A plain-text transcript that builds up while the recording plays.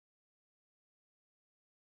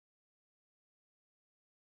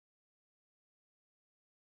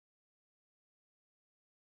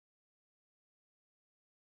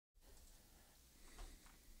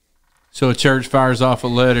So a church fires off a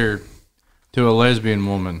letter to a lesbian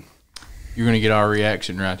woman. You're going to get our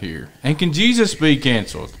reaction right here. And can Jesus be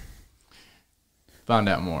canceled? Find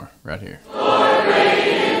out more right here. Lord,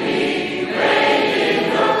 reign in me, reign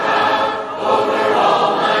in your power, over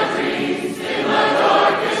all my dreams, in my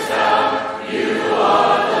darkest hour. You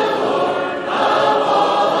are the Lord of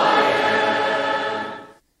all I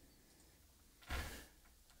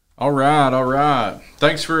am. All right.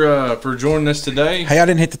 Thanks for joining us today. Hey, I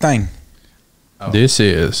didn't hit the thing. Oh. This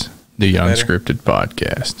is the Unscripted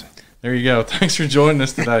Podcast. There you go. Thanks for joining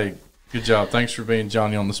us today. Good job. Thanks for being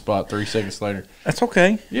Johnny on the spot 3 seconds later. That's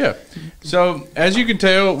okay. Yeah. So, as you can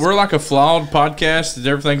tell, we're like a flawed podcast.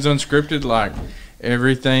 Everything's unscripted. Like,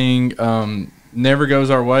 everything never goes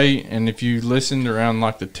our way. And if you listened around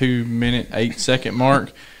like the 2-minute, 8-second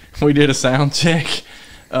mark, we did a sound check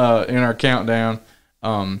in our countdown.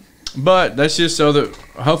 But that's just so that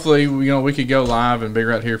hopefully we could go live and be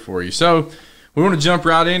right here for you. So, we want to jump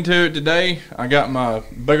right into it today. I got my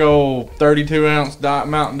big old 32-ounce Diet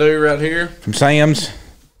Mountain Dew right here. From Sam's?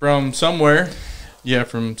 From somewhere. Yeah,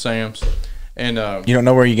 from Sam's. And you don't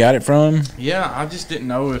know where you got it from? Yeah, I just didn't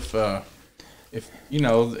know if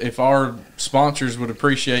our sponsors would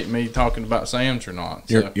appreciate me talking about Sam's or not.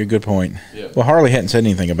 You're a good point. Yeah. Well, Harley hadn't said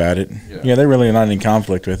anything about it. Yeah, they're really not in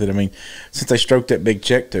conflict with it. I mean, since they stroked that big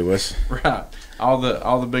check to us. Right. All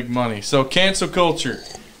the big money. So cancel culture.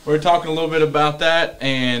 We're talking a little bit about that,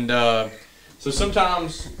 and so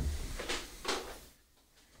sometimes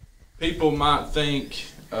people might think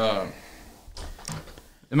they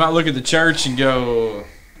might look at the church and go,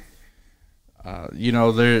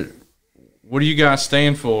 what do you guys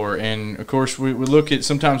stand for? And of course, we look at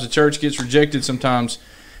sometimes the church gets rejected. Sometimes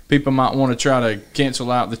people might want to try to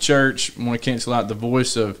cancel out the church, want to cancel out the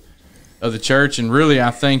voice of the church, and really, I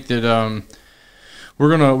think that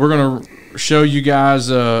we're gonna show you guys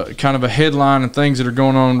kind of a headline and things that are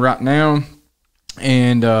going on right now,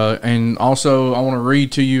 and also I want to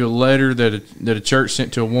read to you a letter that a church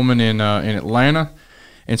sent to a woman in Atlanta,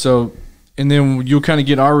 and then you'll kind of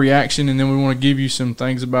get our reaction, and then we want to give you some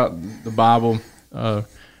things about the Bible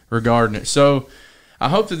regarding it. So I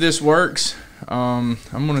hope that this works. I'm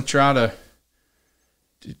gonna try to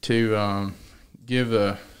give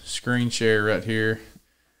a screen share right here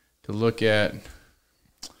to look at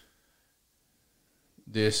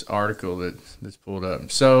this article that's pulled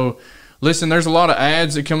up. So, listen, there's a lot of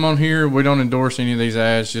ads that come on here. We don't endorse any of these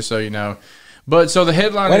ads, just so you know. But so the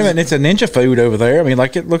headline. Wait a minute, it's a Ninja Food over there. I mean,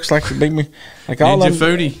 like it looks like like all Ninja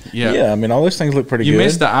Foodie. Yeah. Yeah, I mean, all those things look pretty good. You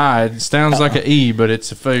missed the I. It sounds like an E, but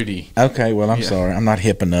it's a foodie. Okay, well, I'm sorry, I'm not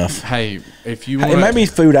hip enough. Hey, if you want, it might be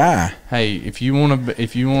Food Eye. Hey, if you want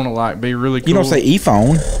to like be really cool, you don't say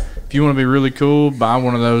e-phone. If you want to be really cool, buy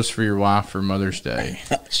one of those for your wife for Mother's Day.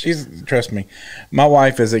 Trust me, my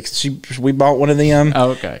wife we bought one of them.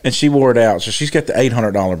 Oh, okay. And she wore it out, so she's got the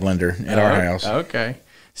 $800 blender at our house. Okay.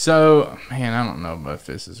 So, man, I don't know if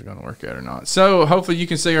this is going to work out or not. So, hopefully you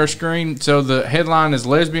can see our screen. So, the headline is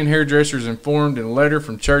Lesbian Hairdressers Informed in a Letter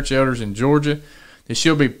from Church Elders in Georgia that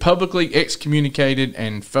she'll be publicly excommunicated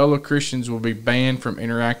and fellow Christians will be banned from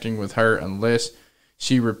interacting with her unless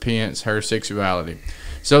she repents her sexuality.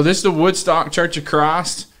 So this is the Woodstock Church of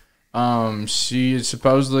Christ. She had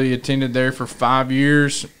supposedly attended there for 5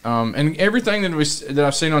 years. And everything that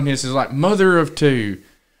I've seen on this is like mother of two,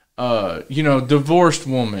 divorced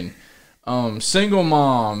woman, single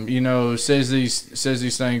mom, says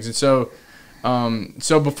these things. And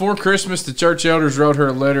so before Christmas, the church elders wrote her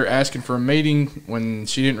a letter asking for a meeting. When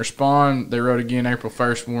she didn't respond, they wrote again April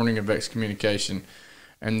 1st, warning of excommunication.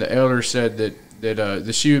 And the elders said that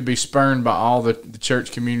she would be spurned by all the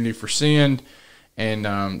church community for sin, and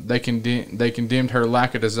they condemned her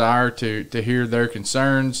lack of desire to hear their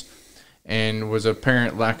concerns, and was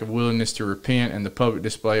apparent lack of willingness to repent and the public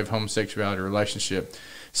display of homosexuality relationship.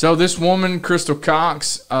 So this woman, Crystal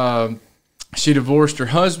Cox, she divorced her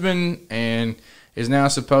husband and is now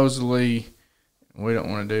supposedly. We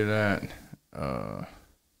don't want to do that.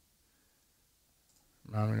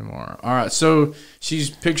 Not anymore. All right, so she's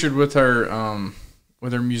pictured with her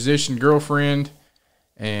musician girlfriend,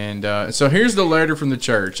 and so here's the letter from the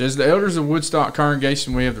church. As the elders of Woodstock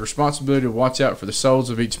congregation, we have the responsibility to watch out for the souls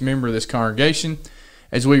of each member of this congregation.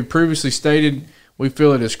 As we previously stated, we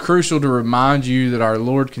feel it is crucial to remind you that our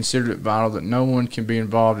Lord considered it vital that no one can be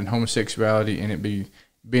involved in homosexuality and it be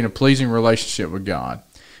in a pleasing relationship with God.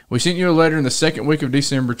 We sent you a letter in the second week of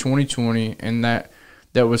December 2020, and that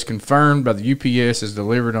was confirmed by the UPS as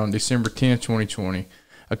delivered on December 10, 2020.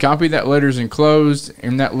 A copy of that letter is enclosed.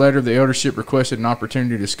 In that letter, the eldership requested an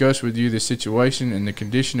opportunity to discuss with you the situation and the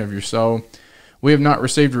condition of your soul. We have not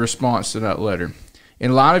received a response to that letter.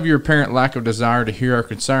 In light of your apparent lack of desire to hear our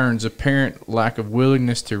concerns, apparent lack of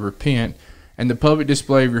willingness to repent, and the public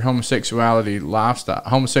display of your homosexual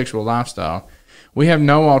lifestyle, we have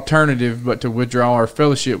no alternative but to withdraw our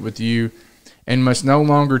fellowship with you and must no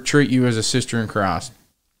longer treat you as a sister in Christ.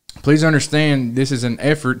 Please understand this is an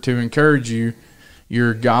effort to encourage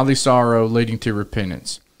your godly sorrow leading to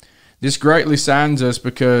repentance. This greatly saddens us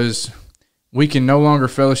because we can no longer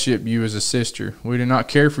fellowship you as a sister. We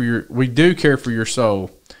do care for your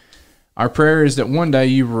soul. Our prayer is that one day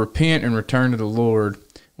you will repent and return to the Lord.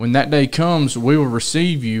 When that day comes, we will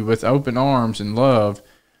receive you with open arms and love,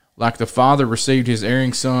 like the father received his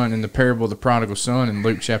erring son in the parable of the prodigal son in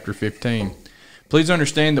Luke chapter 15. Please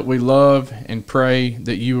understand that we love and pray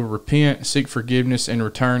that you will repent, seek forgiveness, and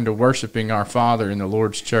return to worshiping our Father in the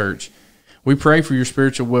Lord's church. We pray for your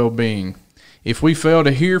spiritual well-being. If we fail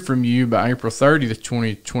to hear from you by April 30th,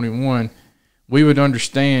 2021, we would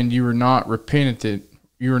understand you are not repentant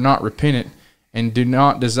and do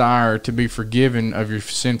not desire to be forgiven of your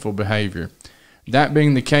sinful behavior. That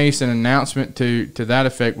being the case, an announcement to that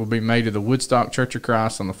effect will be made to the Woodstock Church of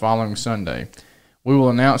Christ on the following Sunday. We will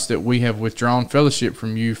announce that we have withdrawn fellowship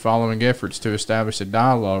from you following efforts to establish a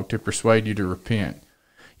dialogue to persuade you to repent.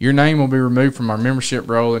 Your name will be removed from our membership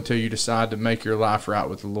roll until you decide to make your life right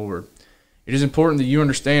with the Lord. It is important that you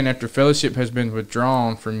understand after fellowship has been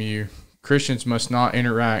withdrawn from you, Christians must not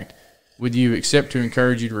interact with you except to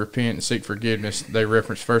encourage you to repent and seek forgiveness. They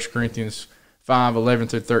reference 1 Corinthians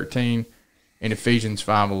 5:11-13 and Ephesians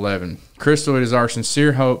 5:11. Crystal, it is our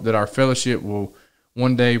sincere hope that our fellowship will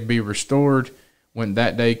one day be restored. When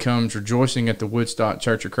that day comes, rejoicing at the Woodstock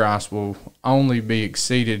Church of Christ will only be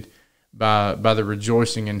exceeded by the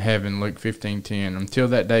rejoicing in heaven, Luke 15:10. Until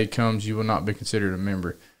that day comes, you will not be considered a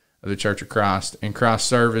member of the Church of Christ. In Christ's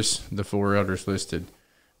service, the four elders listed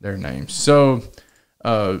their names. So,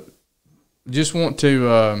 just want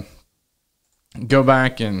to go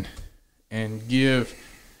back and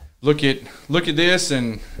look at this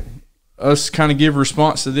and us kind of give a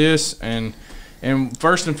response to this, and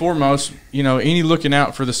first and foremost, any looking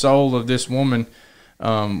out for the soul of this woman,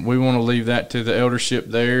 we want to leave that to the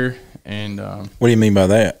eldership there. And what do you mean by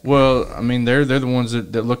that? Well, I mean they're the ones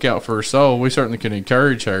that look out for her soul. We certainly can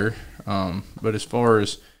encourage her, but as far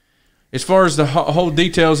as the whole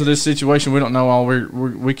details of this situation, we don't know. All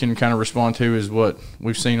we can kind of respond to is what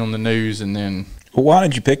we've seen on the news, and then. Well, why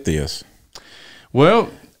did you pick this? Well,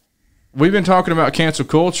 we've been talking about cancel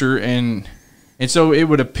culture, and so it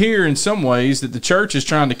would appear in some ways that the church is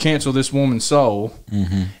trying to cancel this woman's soul.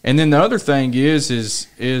 Mm-hmm. And then the other thing is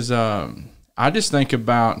I just think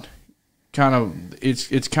about kind of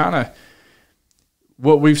it's kind of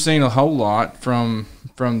what we've seen a whole lot from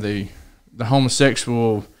the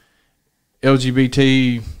homosexual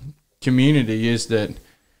LGBT community is that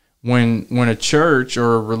when a church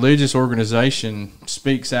or a religious organization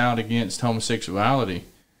speaks out against homosexuality,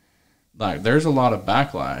 like there's a lot of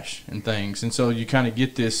backlash and things, and so you kind of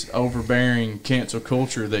get this overbearing cancel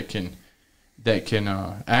culture that can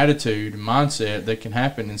attitude and mindset that can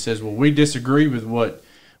happen and says, well, we disagree with what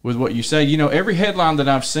you say. Every headline that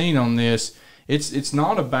I've seen on this, it's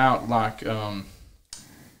not about like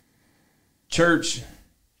church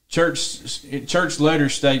letter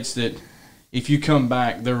states that if you come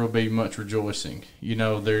back there will be much rejoicing.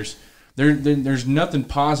 There's nothing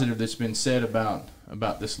positive that's been said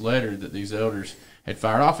about this letter that these elders had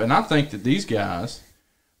fired off, and I think that these guys,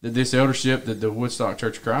 that this eldership, that the Woodstock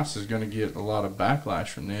Church of Christ is going to get a lot of backlash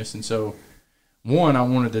from this. And so, one, I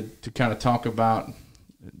wanted to kind of talk about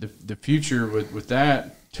the future with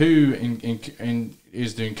that. Two, and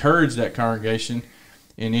is to encourage that congregation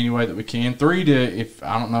in any way that we can. Three,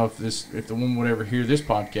 I don't know if the woman would ever hear this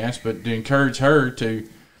podcast, but to encourage her to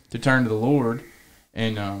turn to the Lord,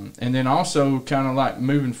 and then also kind of like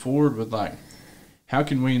moving forward with like, how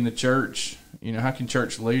can we in the church, how can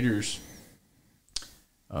church leaders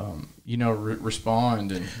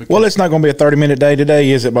respond. Well, it's not going to be a 30-minute day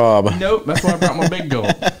today, is it, Bob? Nope. That's why I brought my big gulp.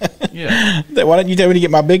 Yeah. Why don't you tell me to get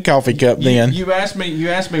my big coffee cup then? You asked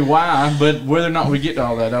me why, but whether or not we get to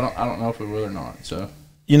all that, I don't know if we will or not. So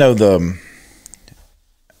you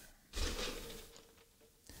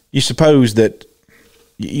suppose that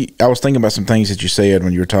I was thinking about some things that you said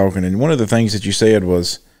when you were talking, and one of the things that you said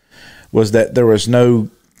was that there was no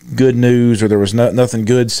good news, or there was nothing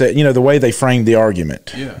good said. The way they framed the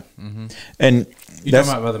argument. Yeah. Mm-hmm. And you're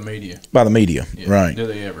talking about by the media. By the media, yeah. Right? Do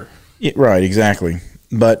they ever? Yeah, right. Exactly.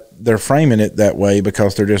 But they're framing it that way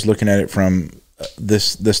because they're just looking at it from the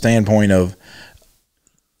standpoint of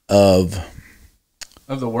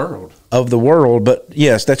of the world. Of the world, but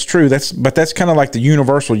yes, that's true. That's kind of like the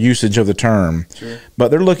universal usage of the term. Sure.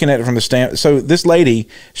 But they're looking at it from the stand. So this lady,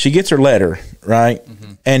 she gets her letter, right?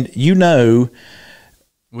 Mm-hmm. And you know,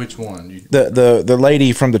 which one? The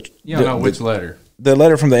lady from the which letter? The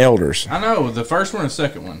letter from the elders. I know the first one and the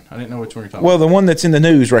second one. I didn't know which one you're talking about. Well, the one that's in the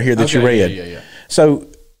news right here that you read. Yeah. So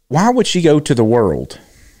why would she go to the world,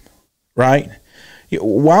 right?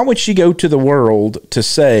 Why would she go to the world to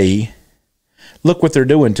say, look what they're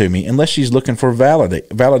doing to me, unless she's looking for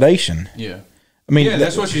validation? Yeah. I mean,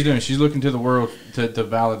 that's what she's doing. She's looking to the world to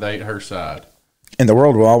validate her side. And the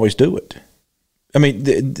world will always do it. I mean,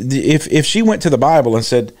 if she went to the Bible and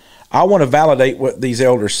said, I want to validate what these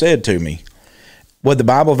elders said to me, would the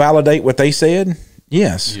Bible validate what they said?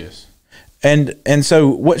 Yes. Yes. And so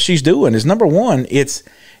what she's doing is, number one, it's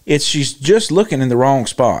she's just looking in the wrong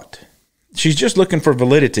spot. She's just looking for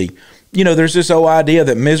validity. You know, there's this old idea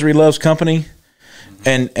that misery loves company.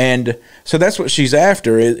 And so that's what she's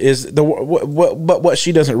after but what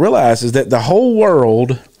she doesn't realize is that the whole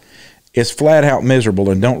world is flat out miserable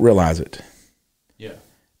and don't realize it. Yeah.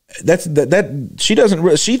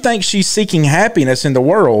 She thinks she's seeking happiness in the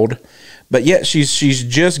world, but yet she's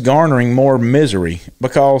just garnering more misery,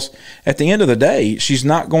 because at the end of the day, she's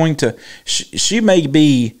not going to, she may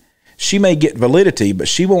get validity, but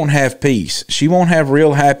she won't have peace. She won't have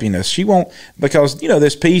real happiness. She won't, because,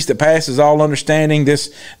 this peace that passes all understanding,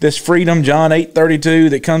 this freedom, John 8:32,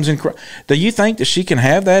 that comes in Christ. Do you think that she can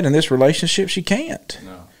have that in this relationship? She can't.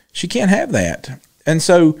 No. She can't have that. And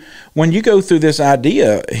so when you go through this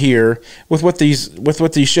idea here with what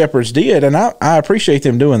these shepherds did, and I appreciate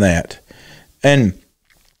them doing that. And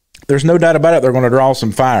there's no doubt about it, they're going to draw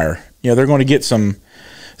some fire. They're going to get some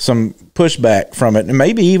pushback from it, and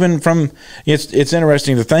maybe even from it's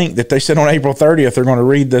interesting to think that they said on April 30th they're going to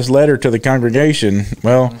read this letter to the congregation.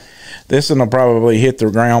 Well, this one will probably hit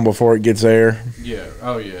the ground before it gets there. Yeah.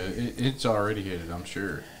 Oh yeah, it's already hit it, I'm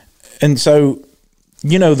sure. And so,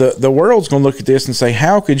 the world's going to look at this and say,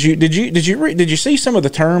 how could you? Did you see some of the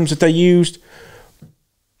terms that they used?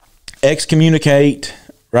 Excommunicate,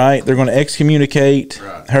 right? They're going to excommunicate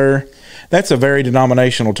her. That's a very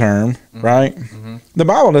denominational term, right? Mm-hmm. The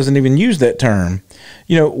Bible doesn't even use that term.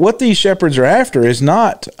 What these shepherds are after is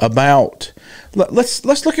not about. Let's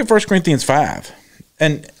look at 1 Corinthians 5.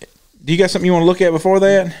 And do you got something you want to look at before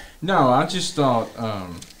that? No, I just thought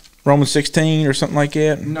Romans 16 or something like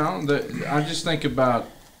that. No, I just think about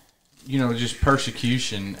just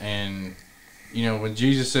persecution, and when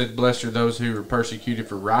Jesus said, "Blessed are those who are persecuted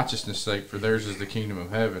for righteousness' sake, for theirs is the kingdom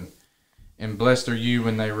of heaven." And blessed are you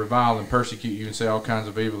when they revile and persecute you and say all kinds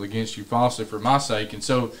of evil against you falsely for my sake. And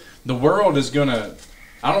so the world is going to,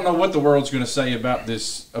 I don't know what the world's going to say about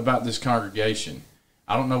this congregation.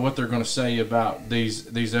 I don't know what they're going to say about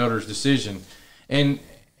these elders' decision. And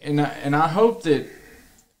I hope that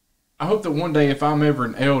one day, if I'm ever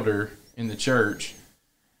an elder in the church,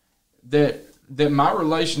 that my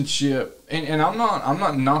relationship, and I'm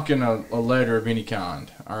not knocking a letter of any kind,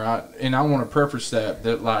 all right? And I want to preface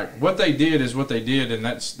that like what they did is what they did, and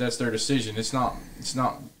that's their decision. It's not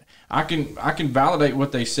I can validate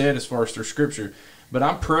what they said as far as their scripture, but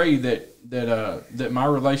I pray that my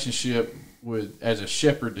relationship as a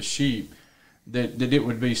shepherd to sheep, that it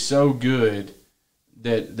would be so good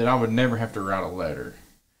that I would never have to write a letter,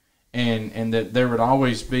 and that there would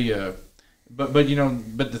always be a. But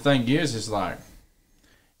the thing is like,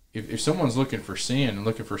 if someone's looking for sin and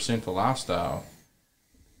looking for a sinful lifestyle,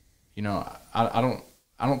 I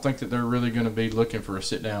don't think that they're really going to be looking for a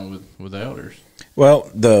sit down with elders.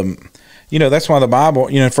 Well, that's why the Bible,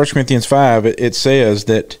 1 Corinthians 5, it says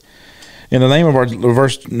that in the name of our,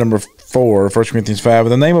 verse number 4, 1 Corinthians 5, in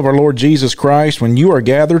the name of our Lord Jesus Christ, when you are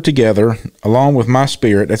gathered together along with my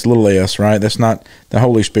Spirit, that's a little s, right? That's not the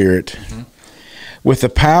Holy Spirit. Mm-hmm. With the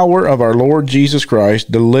power of our Lord Jesus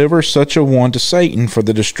Christ, deliver such a one to Satan for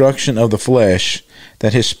the destruction of the flesh,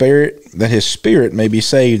 that his spirit may be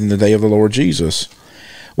saved in the day of the Lord Jesus.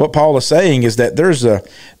 What Paul is saying is that there's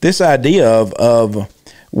this idea of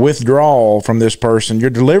withdrawal from this person.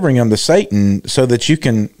 You're delivering them to Satan so that you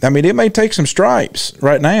can. It may take some stripes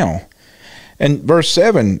right now. And verse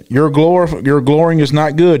 7, your glorying is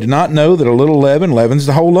not good. Do not know that a little leaven leavens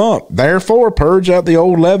the whole lump. Therefore purge out the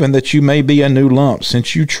old leaven, that you may be a new lump,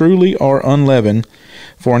 since you truly are unleavened.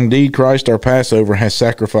 For indeed Christ our Passover was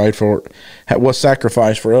sacrificed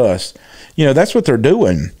for us. That's what they're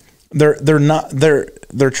doing. They're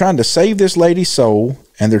trying to save this lady's soul,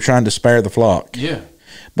 and they're trying to spare the flock. Yeah.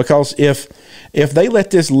 Because if they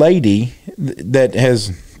let this lady that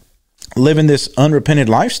has living this unrepented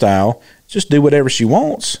lifestyle just do whatever she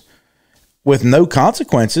wants with no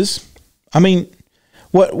consequences,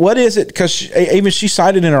 What is it? Because even she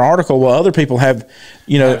cited in her article, well, other people have,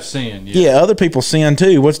 Have sin, yeah, other people sin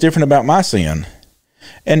too. What's different about my sin?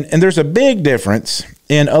 And there's a big difference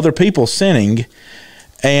in other people sinning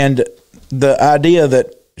and the idea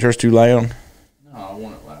that yours too loud. No, I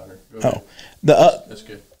want it louder. Go ahead. That's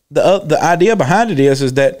good. The idea behind it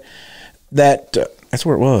is that that's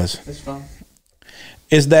where it was. That's fine.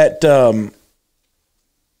 Is that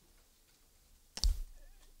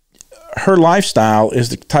her lifestyle is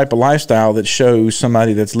the type of lifestyle that shows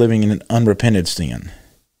somebody that's living in an unrepented sin.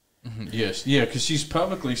 Mm-hmm. Yes, yeah, because she's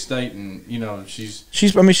publicly stating, she's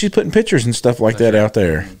putting pictures and stuff like that out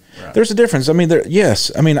there. Mm-hmm. Right. There's a difference. I mean,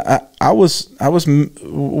 I was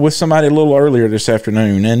with somebody a little earlier this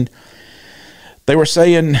afternoon, and they were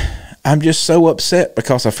saying, I'm just so upset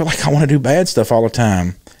because I feel like I want to do bad stuff all the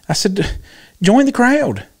time. I said, join the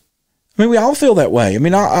crowd. I mean, we all feel that way. I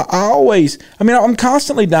mean, I'm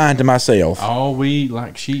constantly dying to myself. All we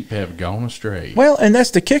like sheep have gone astray. Well, and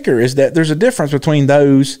that's the kicker, is that there's a difference between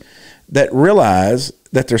those that realize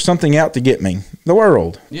that there's something out to get me, the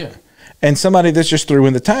world. Yeah. And somebody that's just threw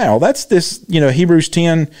in the towel. That's this, Hebrews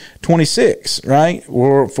 10:26, right?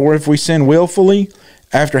 For if we sin willfully,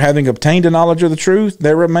 after having obtained a knowledge of the truth,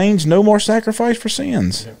 there remains no more sacrifice for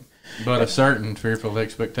sins. Yeah. But a certain fearful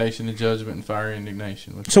expectation of judgment and fiery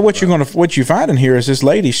indignation. So what you find in here is this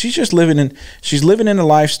lady, she's just living in a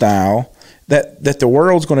lifestyle that the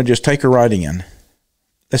world's going to just take her right in.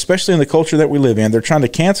 Especially in the culture that we live in. They're trying to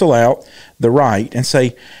cancel out the right and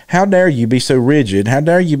say, how dare you be so rigid? How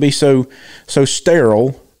dare you be so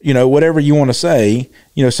sterile? Whatever you want to say,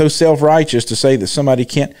 so self-righteous to say that somebody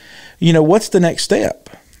can't, what's the next step?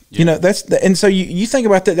 Yeah. And so you think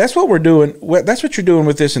about that. That's what we're doing. That's what you're doing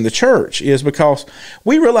with this in the church, is because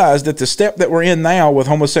we realize that the step that we're in now with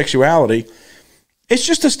homosexuality, it's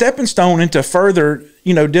just a stepping stone into further,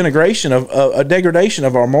 denigration of a degradation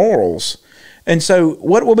of our morals. And so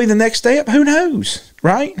what will be the next step? Who knows,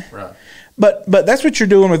 right? Right. But that's what you're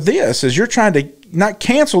doing with this, is you're trying to not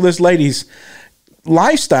cancel this lady's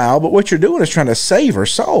lifestyle, but what you're doing is trying to save her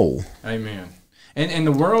soul. Amen. And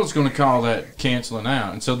the world's going to call that canceling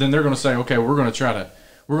out, and so then they're going to say, okay, we're going to try to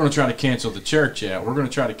cancel the church out. We're going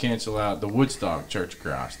to try to cancel out the Woodstock Church of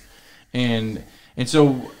Christ, and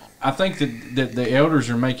so I think that the elders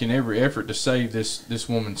are making every effort to save this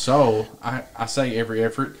woman's soul. I say every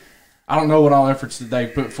effort. I don't know what all efforts that they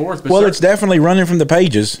put forth, but it's definitely running from the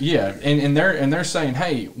pages. Yeah, and they're saying,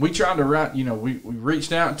 hey, we tried to write. We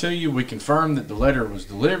reached out to you. We confirmed that the letter was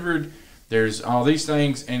delivered. There's all these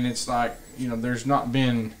things, and it's like, there's not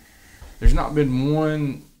been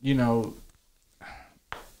one, it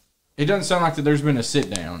doesn't sound like that there's been a sit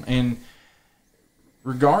down. And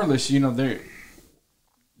regardless,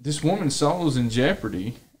 this woman's soul is in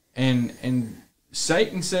jeopardy, and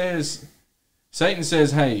Satan says,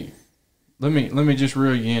 hey, let me just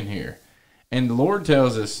reel you in here. And the Lord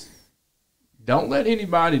tells us, don't let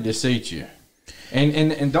anybody deceive you.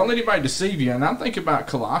 And don't let anybody deceive you. And I'm thinking about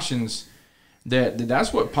Colossians,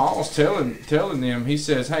 that's what Paul's telling them. He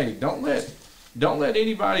says, hey, don't let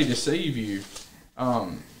anybody deceive you.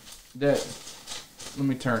 Let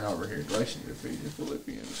me turn over here. Galatians, Ephesians,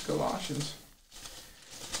 Philippians, Colossians.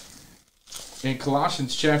 In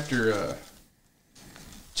Colossians chapter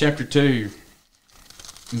 2,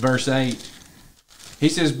 verse 8, he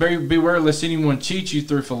says, beware lest anyone cheat you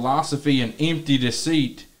through philosophy and empty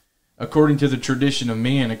deceit, according to the tradition of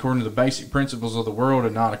men, according to the basic principles of the world,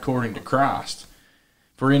 and not according to Christ.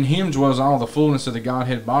 For in him dwells all the fullness of the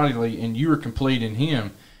Godhead bodily, and you are complete in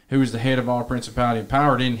him, who is the head of all principality and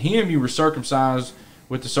power. And in him you were circumcised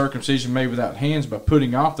with the circumcision made without hands, by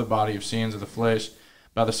putting off the body of sins of the flesh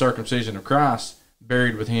by the circumcision of Christ,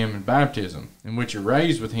 buried with him in baptism, in which you're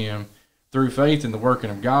raised with him through faith in the working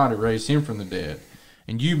of God who raised him from the dead.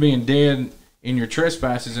 And you being dead in your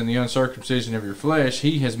trespasses and the uncircumcision of your flesh,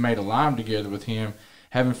 he has made alive together with him,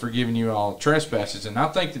 having forgiven you all trespasses. And I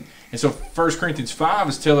think that, and so 1 Corinthians 5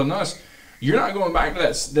 is telling us, you're not going back to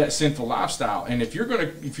that sinful lifestyle. And if you're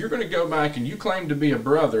gonna go back and you claim to be a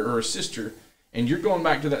brother or a sister, and you're going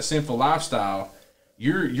back to that sinful lifestyle,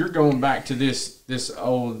 you're going back to this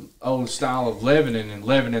old style of leavening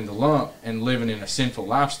the lump and living in a sinful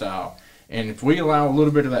lifestyle. And if we allow a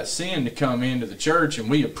little bit of that sin to come into the church, and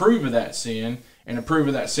we approve of that sin and approve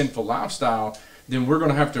of that sinful lifestyle, then we're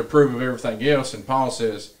going to have to approve of everything else. And Paul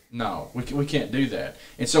says, no, we can't do that.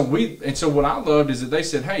 And so what I loved is that they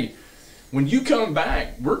said, hey, when you come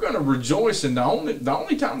back, we're going to rejoice. And the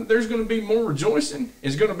only time that there's going to be more rejoicing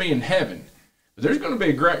is going to be in heaven. But there's going to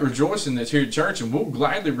be a great rejoicing that's here at church, and we'll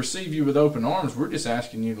gladly receive you with open arms. We're just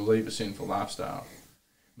asking you to leave a sinful lifestyle.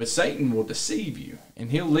 But Satan will deceive you, and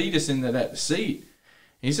he'll lead us into that deceit.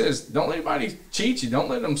 He says, don't let anybody cheat you. Don't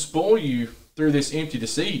let them spoil you through this empty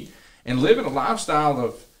deceit. And living a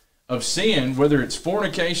lifestyle of sin, whether it's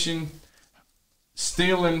fornication,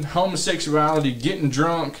 stealing, homosexuality, getting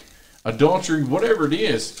drunk, adultery, whatever it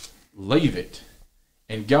is, leave it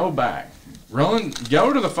and go back.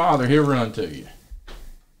 Go to the Father, He'll run to you.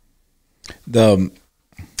 The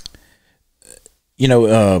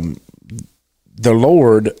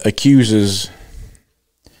Lord accuses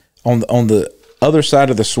on the other side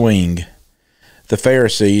of the swing the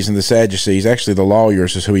Pharisees and the Sadducees, actually the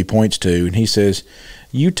lawyers is who he points to, and he says,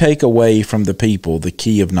 you take away from the people the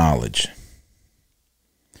key of knowledge.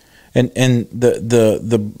 And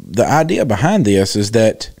the idea behind this is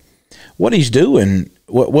that what he's doing,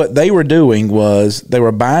 what they were doing was they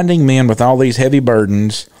were binding men with all these heavy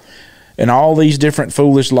burdens and all these different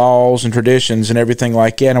foolish laws and traditions and everything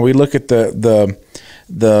like that. And we look at the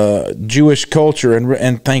Jewish culture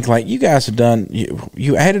and think like, you guys have done,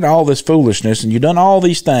 you added all this foolishness and you've done all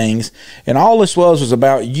these things, and all this was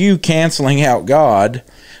about you canceling out God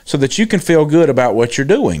so that you can feel good about what you're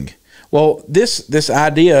doing. Well, this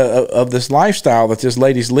idea of this lifestyle that this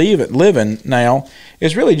lady's living now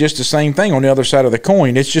is really just the same thing on the other side of the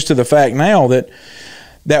coin. It's just to the fact now that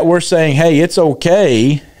we're saying, hey, it's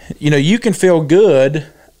okay. You can feel good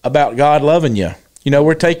about God loving you.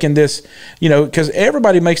 We're taking this, because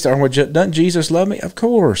everybody makes the argument, doesn't Jesus love me? Of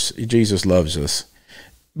course, Jesus loves us.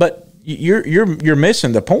 But you're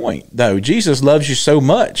missing the point, though. Jesus loves you so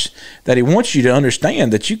much that he wants you to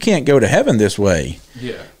understand that you can't go to heaven this way.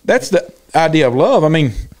 Yeah. That's the idea of love. I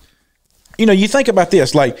mean, you think about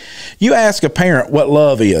this, like you ask a parent what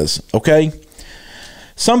love is, okay?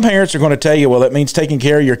 Some parents are going to tell you, well, it means taking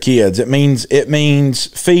care of your kids. It means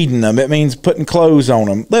feeding them. It means putting clothes on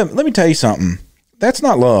them. Let me tell you something. That's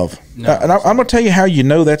not love. No, and I'm going to tell you how you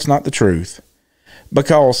know that's not the truth.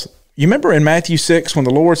 Because you remember in Matthew 6 when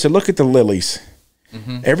the Lord said, look at the lilies.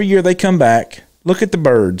 Mm-hmm. Every year they come back. Look at the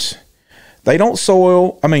birds. They don't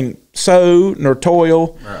sow nor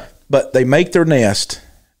toil, right, but they make their nest.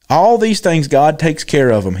 All these things, God takes care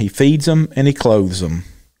of them. He feeds them and he clothes them.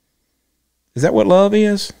 Is that what love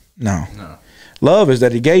is? No. Love is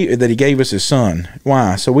that he gave us his son.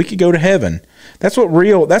 Why? So we could go to heaven. That's what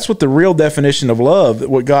the real definition of love,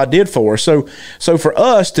 what God did for us. So for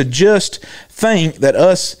us to just think that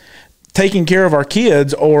us taking care of our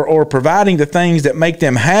kids or providing the things that make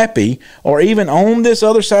them happy, or even on this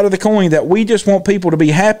other side of the coin that we just want people to be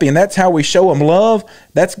happy and that's how we show them love,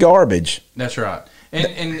 that's garbage. That's right.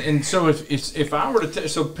 And so if I were to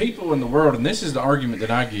so people in the world, and this is the argument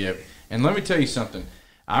that I give, and let me tell you something,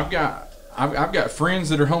 I've got friends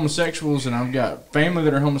that are homosexuals and I've got family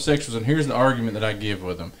that are homosexuals, and here's the argument that I give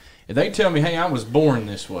with them. If they tell me, hey, I was born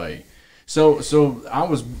this way, so I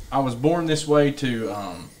was born this way to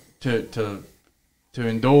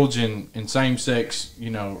indulge in same-sex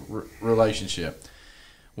relationship.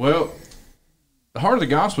 Well, the heart of the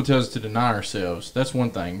gospel tells us to deny ourselves. That's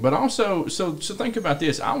one thing. But also, so think about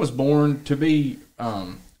this. I was born to be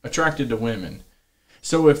attracted to women.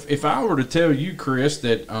 So if I were to tell you, Chris,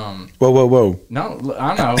 that whoa. No,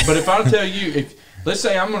 I know. But if I tell you, let's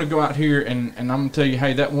say I'm going to go out here and I'm going to tell you,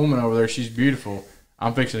 hey, that woman over there, she's beautiful.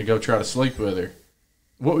 I'm fixing to go try to sleep with her.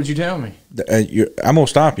 What would you tell me? I'm going to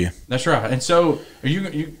stop you. That's right. And so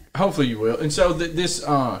you hopefully you will. And so this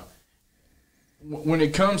when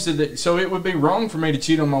it comes to that, so it would be wrong for me to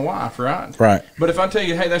cheat on my wife, right? Right. But if I tell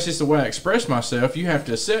you, hey, that's just the way I express myself, you have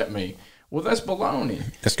to accept me. Well, that's baloney.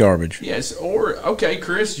 That's garbage. Yes. Or, okay,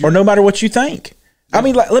 Chris. Or no matter what you think. I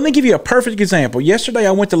mean, let me give you a perfect example. Yesterday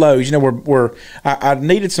I went to Lowe's. I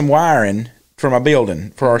needed some wiring for my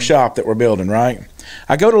building, for our shop that we're building, right?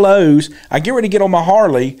 I go to Lowe's. I get ready to get on my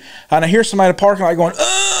Harley, and I hear somebody in the parking lot going,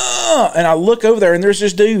 ugh! And I look over there, and there's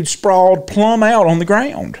this dude sprawled plumb out on the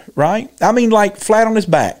ground, right? I mean, like flat on his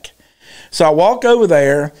back. So I walk over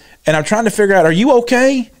there, and I'm trying to figure out, are you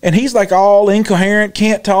okay? And he's like all incoherent,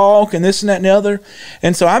 can't talk, and this and that and the other.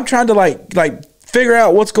 And so I'm trying to like figure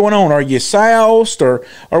out what's going on. Are you soused or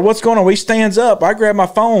what's going on? He stands up. I grab my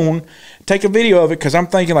phone, take a video of it, because I'm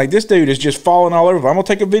thinking like this dude is just falling all over. I'm gonna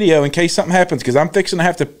take a video in case something happens, because I'm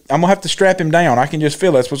gonna have to strap him down. I can just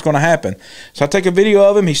feel that's what's gonna happen. So I take a video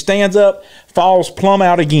of him. He stands up, falls plumb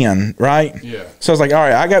out again, right? Yeah. So I was like, all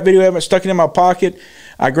right, I got video of it, stuck it in my pocket.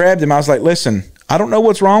 I grabbed him. I was like, listen, I don't know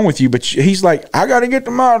what's wrong with you, but he's like, I got to get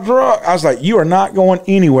to my truck. I was like, you are not going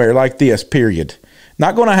anywhere like this, period.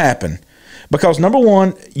 Not going to happen. Because number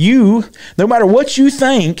one, no matter what you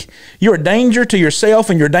think, you're a danger to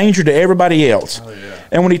yourself and you're a danger to everybody else. Oh, yeah.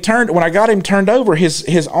 And when I got him turned over,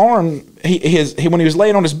 his arm, when he was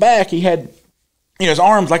laying on his back, he had his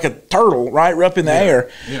arms like a turtle, right, up in the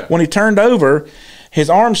air. Yeah. When he turned over, his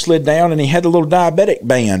arm slid down and he had a little diabetic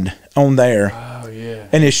band on there. Oh yeah.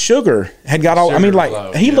 And his sugar had got all. I mean, like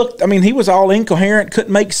low, he looked. I mean, he was all incoherent,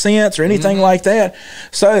 couldn't make sense or anything like that.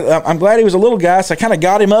 So I'm glad he was a little guy. So I kind of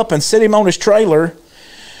got him up and set him on his trailer,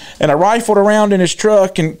 and I rifled around in his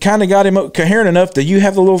truck and kind of got him coherent enough that you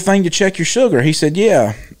have the little thing to check your sugar. He said,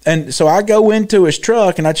 yeah. And so I go into his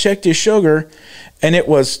truck and I checked his sugar, and it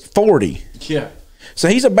was 40. Yeah. So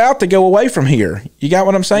he's about to go away from here. You got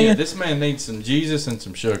what I'm saying? Yeah, this man needs some Jesus and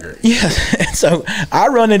some sugar. Yeah. So I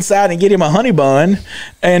run inside and get him a honey bun,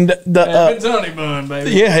 and the Heaven's honey bun,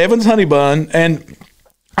 baby. yeah, Heaven's honey bun, and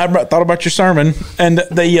I thought about your sermon, and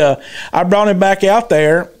I brought him back out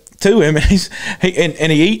there to him, and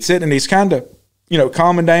he eats it, and he's kind of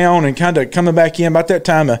calming down and kind of coming back in. About that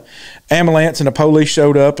time, a ambulance and the police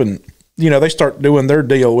showed up, and they start doing their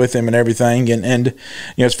deal with him and everything. And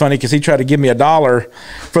it's funny because he tried to give me $1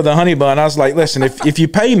 for the honey bun. I was like, listen, if you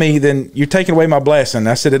pay me, then you're taking away my blessing.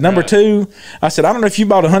 I said, at number two, I said, I don't know if you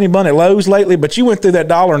bought a honey bun at Lowe's lately, but you went through that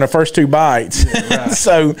 $1 in the first 2 bites. Yeah,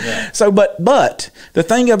 right. But the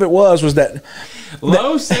thing of it was that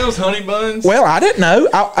Lowe's sells honey buns? Well, I didn't know.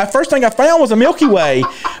 First thing I found was a Milky Way,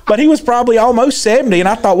 but he was probably almost 70, and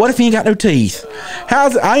I thought, what if he ain't got no teeth?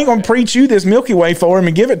 I ain't going to preach you this Milky Way for him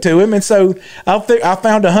and give it to him, and so I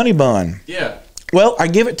found a honey bun. Yeah. Well, I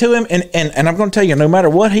give it to him, and I'm going to tell you, no matter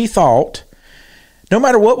what he thought, no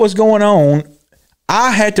matter what was going on,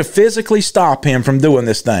 I had to physically stop him from doing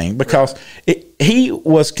this thing because he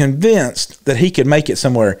was convinced that he could make it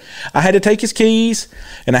somewhere. I had to take his keys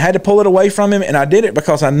and I had to pull it away from him, and I did it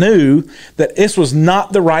because I knew that this was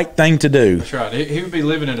not the right thing to do. That's right. He would be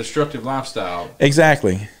living a destructive lifestyle.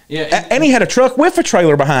 Exactly. Yeah. And he had a truck with a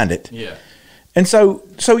trailer behind it. Yeah. And so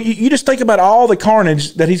you just think about all the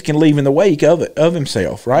carnage that he can leave in the wake of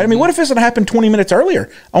himself, right? I mean, what if this had happened 20 minutes earlier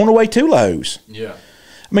on the way to Lowe's? Yeah.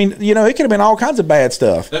 I mean, it could have been all kinds of bad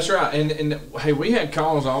stuff. That's right. And hey, we had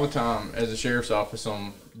calls all the time as a sheriff's office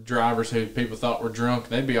on drivers who people thought were drunk.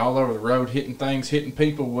 They'd be all over the road hitting things, hitting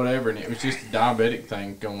people, whatever, and it was just a diabetic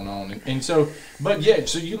thing going on. And so, but yeah,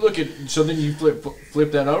 so you look at, so then you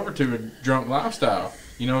flip that over to a drunk lifestyle.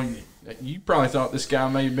 You probably thought this guy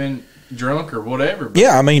may have been drunk or whatever. But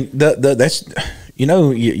yeah, I mean, that's you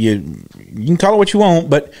can call it what you want,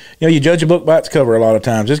 but you judge a book by its cover a lot of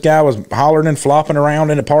times. This guy was hollering and flopping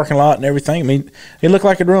around in the parking lot and everything. I mean, he looked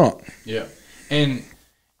like a drunk. Yeah, and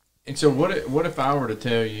so what if I were to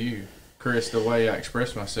tell you, Chris, the way I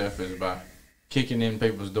express myself is by kicking in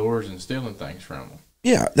people's doors and stealing things from them?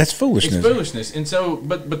 Yeah, that's foolishness. It's foolishness, and so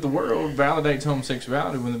but the world validates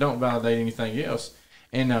homosexuality when they don't validate anything else.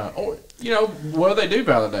 And, they do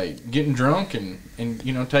validate getting drunk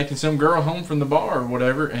and taking some girl home from the bar or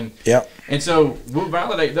whatever. And and so we'll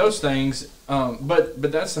validate those things. But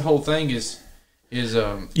that's the whole thing is here's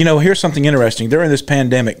something interesting. During this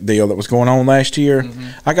pandemic deal that was going on last year,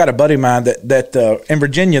 I got a buddy of mine that in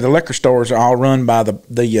Virginia, the liquor stores are all run by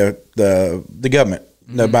the government,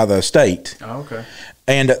 by the state. Oh, okay.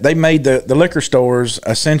 And they made the liquor stores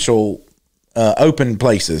essential open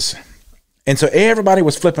places. And so everybody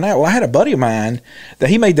was flipping out. Well, I had a buddy of mine that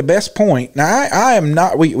he made the best point. Now, I am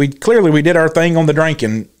not, we clearly did our thing on the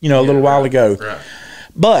drinking, a little while ago. Right.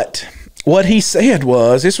 But what he said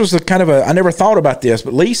was, this was I never thought about this,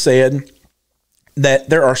 but Lee said that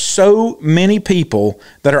there are so many people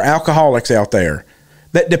that are alcoholics out there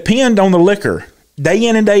that depend on the liquor day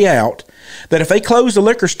in and day out, that if they close the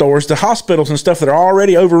liquor stores, the hospitals and stuff that are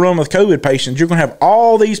already overrun with COVID patients, you're going to have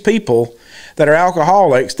all these people that are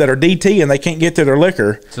alcoholics that are DT and they can't get to their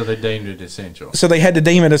liquor. So they deemed it essential. So they had to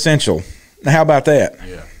deem it essential. Now, how about that?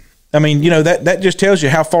 Yeah. I mean, that just tells you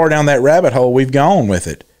how far down that rabbit hole we've gone with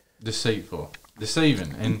it.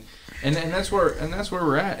 Deceiving, and that's where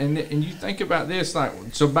we're at. And you think about this,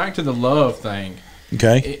 so back to the love thing.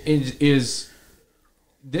 Okay. Is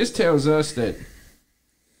this tells us that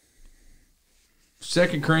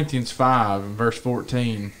 2 Corinthians 5 verse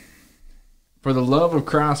 14. For the love of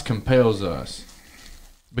Christ compels us,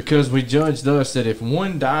 because we judge thus that if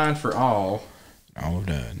one died for all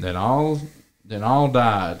died. Then all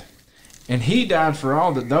died. And he died for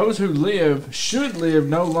all, that those who live should live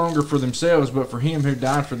no longer for themselves, but for him who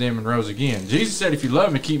died for them and rose again. Jesus said, if you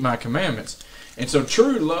love me, keep my commandments. And so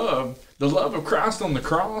true love, the love of Christ on the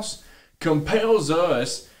cross, compels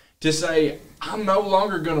us to say, I'm no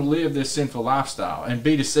longer going to live this sinful lifestyle and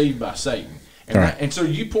be deceived by Satan. And so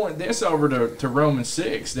you point this over to Romans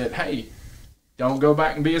 6, that, hey, don't go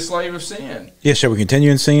back and be a slave of sin. Yes, shall we continue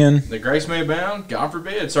in sin? The grace may abound? God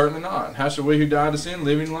forbid, certainly not. How shall we who died to sin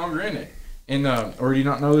live any longer in it? And or do you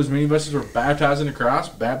not know there's many of us who were baptized into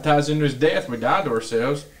Christ, baptized into his death? We died to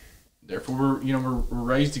ourselves. Therefore, we're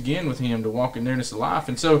raised again with him to walk in newness of life.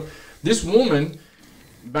 And so this woman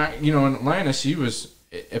back, in Atlanta, she was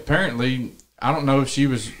apparently, I don't know if she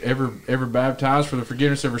was ever baptized for the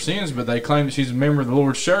forgiveness of her sins, but they claim that she's a member of the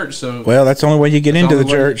Lord's church. So, well, that's the only way you get into the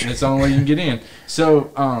church. It's the only way you can get in.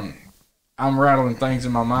 So, I'm rattling things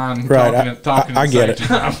in my mind, right? Talking I at the get same it.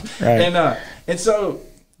 time. Right. And so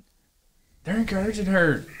they're encouraging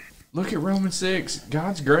her. Look at Romans 6.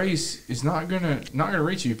 God's grace is not gonna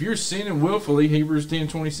reach you. If you're sinning willfully, Hebrews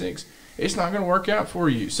 10:26, it's not gonna work out for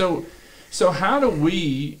you. So how do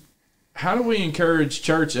we encourage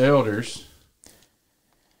church elders,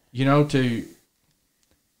 to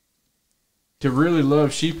really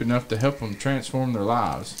love sheep enough to help them transform their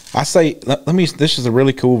lives? I say, this is a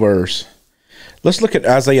really cool verse. Let's look at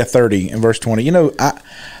Isaiah 30 and verse 20.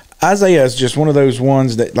 Isaiah is just one of those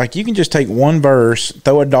ones that, like, you can just take one verse,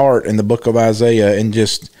 throw a dart in the book of Isaiah, and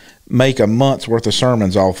just make a month's worth of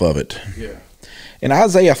sermons off of it. Yeah. In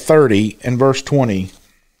Isaiah 30 and verse 20,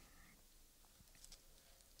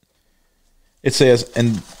 it says,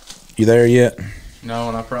 and you there yet? No,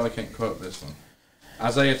 and I probably can't quote this one.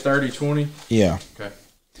 Isaiah 30:20? Yeah. Okay.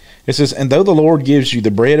 It says, and though the Lord gives you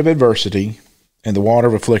the bread of adversity and the water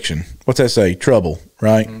of affliction, what's that say? Trouble,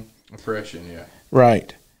 right? Mm-hmm. Oppression, yeah.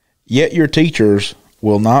 Right. Yet your teachers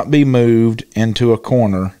will not be moved into a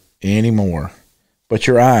corner anymore, but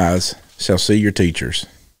your eyes shall see your teachers.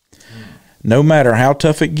 No matter how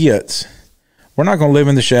tough it gets, we're not going to live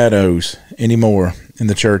in the shadows anymore in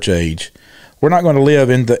the church age. We're not going to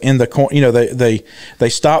live in the they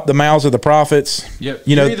stop the mouths of the prophets. Yep.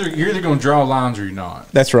 You're either going to draw lines or you're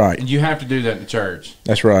not. That's right. And you have to do that in the church.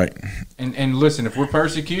 That's right. And listen, if we're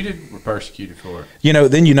persecuted, we're persecuted for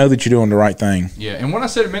it. Then you know that you're doing the right thing. Yeah. And what I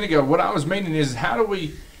said a minute ago, what I was meaning is how do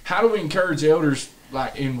we encourage elders,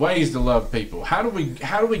 like, in ways to love people? How do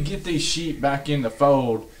we get these sheep back in the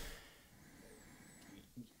fold?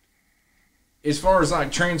 As far as,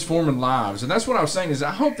 like, transforming lives. And that's what I was saying is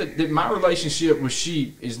I hope that my relationship with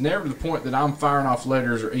sheep is never to the point that I'm firing off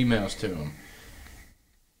letters or emails to them.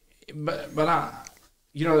 But I,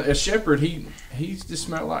 a shepherd, he's to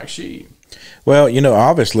smell like sheep. Well,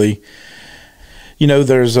 obviously,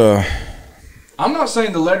 there's a... I'm not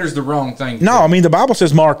saying the letter's the wrong thing. No, I mean, the Bible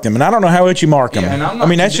says mark them, and I don't know how else you mark them. And I'm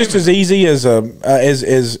not that's just as easy as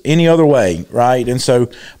any other way, right? And so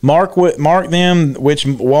mark them which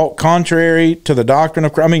walk contrary to the doctrine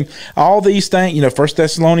of Christ. I mean, all these things, 2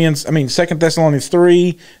 Thessalonians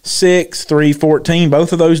 3, 6, 3, 14,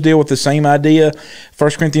 both of those deal with the same idea.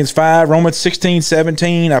 1 Corinthians 5, Romans 16,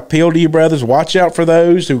 17, I appeal to you, brothers, watch out for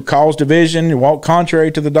those who cause division and walk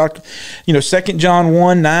contrary to the doctrine. 2 John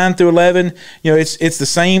 1, 9 through 11, it's the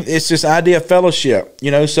same. It's this idea of fellowship,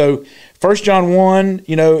 So 1 John 1,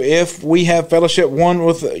 if we have fellowship one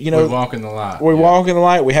with, we walk in the light. We walk in the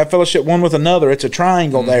light. We have fellowship one with another. It's a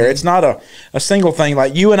triangle there. It's not a single thing.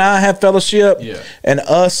 Like you and I have fellowship, and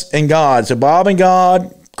us and God. So Bob and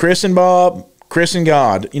God, Chris and Bob, Chris and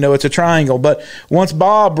God. It's a triangle. But once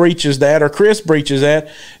Bob breaches that or Chris breaches that,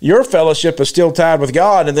 your fellowship is still tied with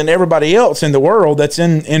God, and then everybody else in the world that's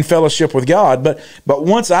in fellowship with God. But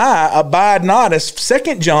once I abide not, as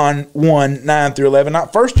 2 John 1, 9 through 11,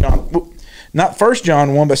 not 1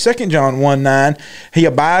 John 1, but 2 John 1, 9, he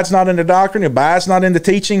abides not in the doctrine, he abides not in the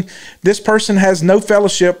teaching. This person has no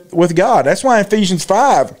fellowship with God. That's why in Ephesians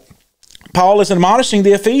 5, Paul is admonishing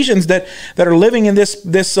the Ephesians that are living in this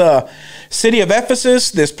city of Ephesus,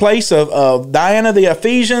 this place of Diana the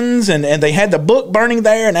Ephesians, and they had the book burning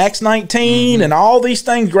there in Acts 19, and all these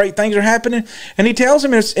things, great things are happening. And he tells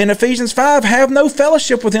them in Ephesians 5, have no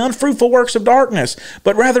fellowship with the unfruitful works of darkness,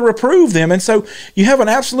 but rather reprove them. And so you have an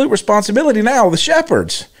absolute responsibility now, the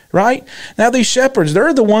shepherds. Right? Now these shepherds,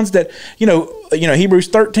 they're the ones that, Hebrews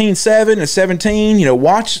 13, 7 and 17,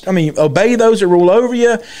 obey those that rule over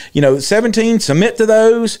you. 17, submit to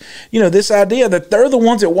those. This idea that they're the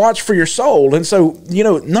ones that watch for your soul. And so,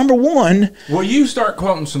 number one. Will you start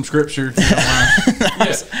quoting some scripture?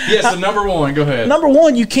 Yes, so number one, go ahead. Number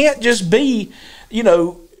one, you can't just be,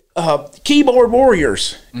 keyboard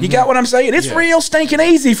warriors. You got what I'm saying? It's real stinking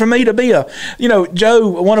easy for me to be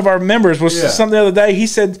Joe, one of our members, was something the other day. He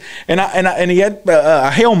said, and he had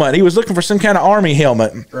a helmet. He was looking for some kind of army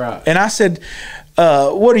helmet. Right. And I said,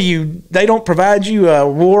 what are you? They don't provide you a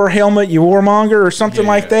war helmet, you warmonger, or something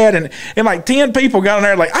like that. And like 10 people got in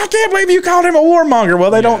there like, I can't believe you called him a warmonger.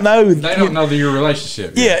 Well, they don't know. They don't know your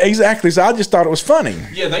relationship. Yeah, exactly. So I just thought it was funny.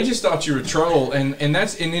 Yeah, they just thought you were a troll, and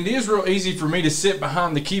it is real easy for me to sit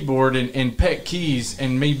behind the keyboard and peck keys,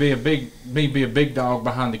 and me be a big dog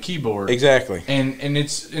behind the keyboard. Exactly. And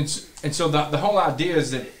so the whole idea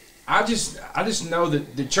is that I just know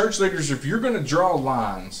that the church leaders, if you're going to draw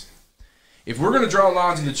lines, if we're going to draw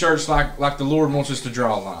lines in the church like the Lord wants us to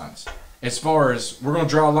draw lines, as far as we're going to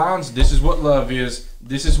draw lines, this is what love is,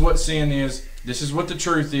 this is what sin is, this is what the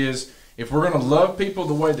truth is. If we're going to love people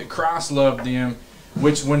the way that Christ loved them,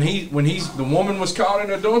 which when the woman was caught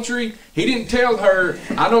in adultery, he didn't tell her,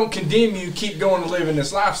 I don't condemn you, keep going to live in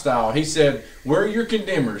this lifestyle. He said, where are your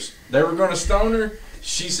condemners? They were going to stone her.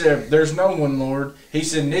 She said, there's no one, Lord. He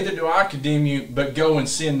said, neither do I condemn you, but go and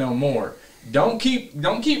sin no more. Don't keep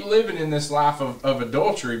living in this life of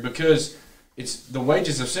adultery, because it's the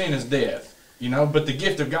wages of sin is death, but the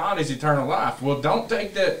gift of God is eternal life. Well, don't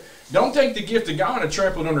take the gift of God and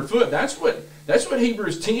trample it underfoot. That's what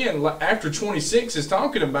Hebrews 10 after 26 is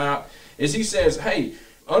talking about, is he says, hey,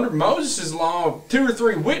 under Moses' law, 2 or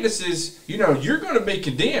 3 witnesses, you're going to be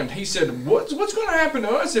condemned. He said, what's going to happen to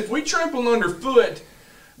us if we trample underfoot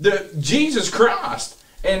the Jesus Christ?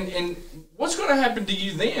 And what's going to happen to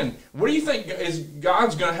you then? What do you think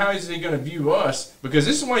how is he going to view us? Because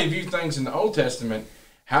this is the way he viewed things in the Old Testament.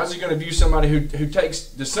 How is he going to view somebody who takes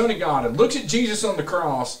the Son of God and looks at Jesus on the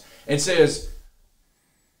cross and says,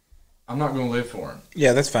 I'm not going to live for him?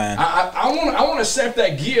 Yeah, that's fine. I want to accept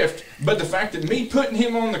that gift, but the fact that me putting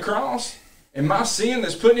him on the cross and my sin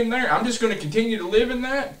that's putting him there, I'm just going to continue to live in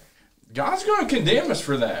that, God's going to condemn us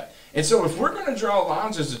for that. And so if we're going to draw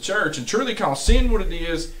lines as a church and truly call sin what it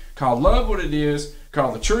is, call love what it is,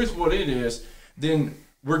 call the truth what it is, then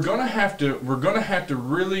we're going to have to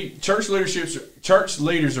really, church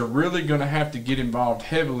leaders are really going to have to get involved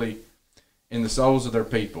heavily in the souls of their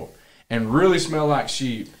people and really smell like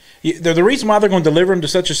sheep. The reason why they're going to deliver him to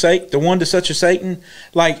such a Satan,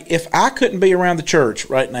 like if I couldn't be around the church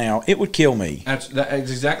right now, it would kill me. That's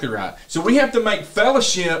exactly right. So we have to make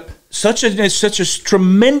fellowship such a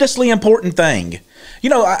tremendously important thing.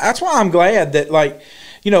 That's why I'm glad that, like,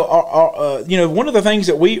 one of the things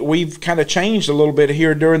that we've kind of changed a little bit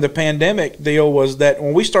here during the pandemic deal was that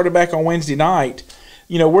when we started back on Wednesday night,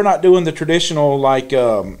 we're not doing the traditional, like,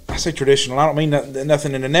 I say traditional, I don't mean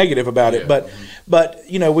nothing in a negative about it, but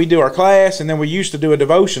we do our class, and then we used to do a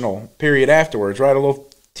devotional period afterwards, right? A little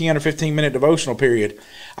 10 or 15 minute devotional period.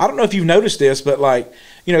 I don't know if you've noticed this, but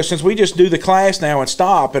since we just do the class now and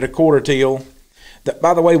stop at a quarter till.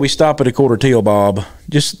 By the way, we stop at a quarter till, Bob.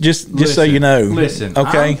 Just listen, so you know. Listen,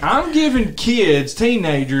 okay. I'm giving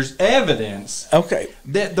teenagers, evidence. Okay.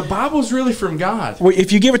 That the Bible's really from God. Well,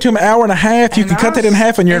 if you give it to them an hour and a half, you can cut that in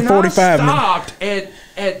half, and you're in 45 minutes. I stopped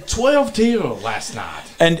at 12 till last night.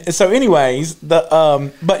 And so, anyways,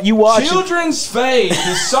 but you watch. Children's faith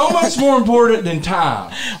is so much more important than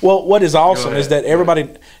time. Well, what is awesome is that everybody,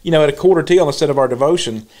 at a quarter till instead of our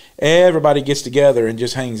devotion, everybody gets together and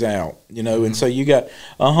just hangs out, and so you got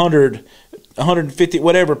 100, 150,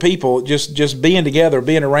 whatever people just being together,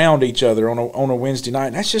 being around each other on a Wednesday night.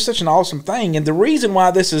 And that's just such an awesome thing. And the reason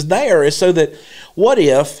why this is there is so that what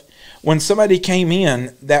if when somebody came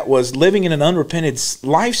in that was living in an unrepented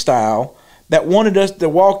lifestyle, that wanted us to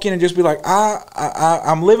walk in and just be like,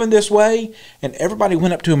 I'm living this way, and everybody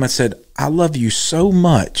went up to him and said, I love you so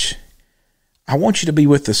much. I want you to be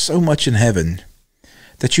with us so much in heaven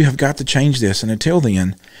that you have got to change this. And until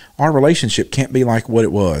then, our relationship can't be like what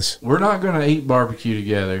it was. We're not going to eat barbecue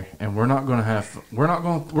together, and we're not going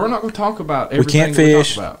to talk about everything we can't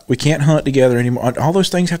fish. We can't hunt together anymore. All those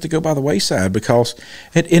things have to go by the wayside because,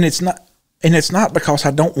 and it's not because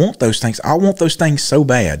I don't want those things. I want those things so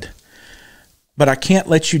bad. But I can't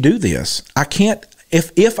let you do this. I can't.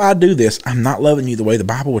 If I do this, I'm not loving you the way the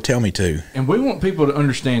Bible would tell me to. And we want people to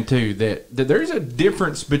understand, too, that there's a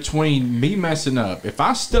difference between me messing up. If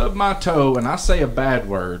I stub my toe and I say a bad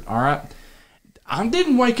word, all right, I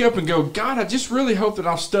didn't wake up and go, God, I just really hope that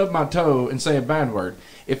I'll stub my toe and say a bad word.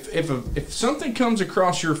 If something comes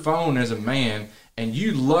across your phone as a man and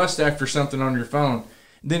you lust after something on your phone,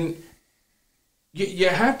 then you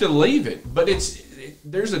have to leave it. But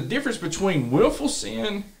there's a difference between willful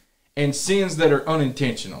sin and sins that are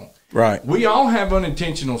unintentional. Right. We all have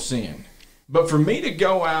unintentional sin. But for me to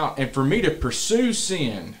go out and for me to pursue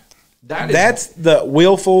sin, that's this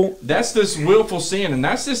willful sin, and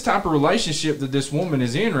that's this type of relationship that this woman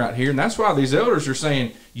is in right here. And that's why these elders are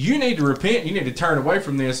saying, you need to repent, you need to turn away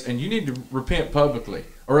from this, and you need to repent publicly,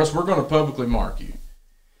 or else we're going to publicly mark you.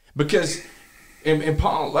 Because and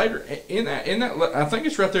Paul later in that I think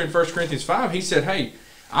it's right there in 1 Corinthians 5, he said, hey,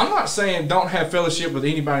 I'm not saying don't have fellowship with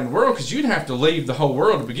anybody in the world, because you'd have to leave the whole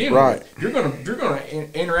world to begin with. You're going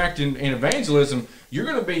to interact in evangelism. You're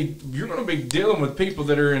going to be dealing with people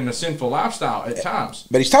that are in a sinful lifestyle at times.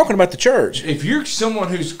 But he's talking about the church. If you're someone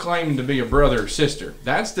who's claiming to be a brother or sister,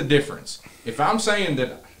 that's the difference. If I'm saying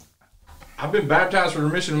that I've been baptized for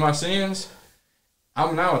remission of my sins,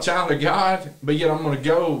 I'm now a child of God, but yet I'm going to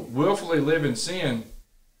go willfully live in sin,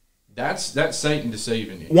 that's Satan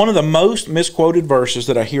deceiving you. One of the most misquoted verses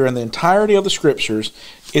that I hear in the entirety of the Scriptures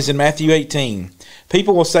is in Matthew 18.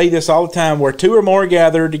 People will say this all the time, where two or more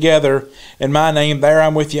gathered together in my name, there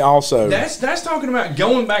I'm with you also. That's talking about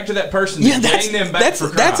going back to that person and getting them back for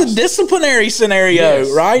Christ. That's a disciplinary scenario,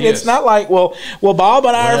 right? Yes. It's not like, well, Bob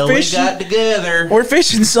and I are fishing. We got together. We're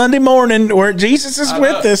fishing Sunday morning where Jesus is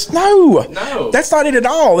with us. No. That's not it at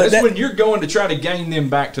all. That's when you're going to try to gain them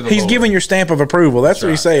back to the Lord. He's giving your stamp of approval. That's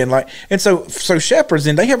what he's saying. And so shepherds,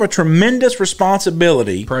 then, they have a tremendous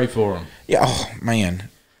responsibility. Pray for them. Yeah. Oh, man.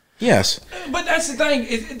 Yes. But that's the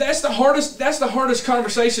thing. That's the hardest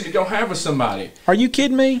conversation to go have with somebody. Are you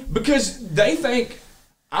kidding me? Because they think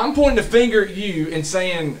I'm pointing the finger at you and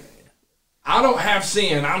saying, I don't have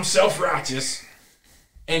sin. I'm self-righteous.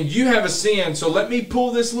 And you have a sin, so let me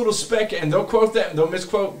pull this little speck, and they'll quote that, and they'll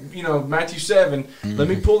misquote, Matthew 7. Mm-hmm. Let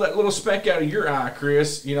me pull that little speck out of your eye,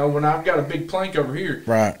 Chris, when I've got a big plank over here.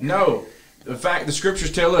 Right. No. In fact, the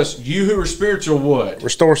Scriptures tell us, you who are spiritual, what?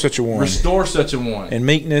 Restore such a one. Restore such a one. In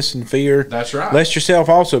meekness and fear. That's right. Lest yourself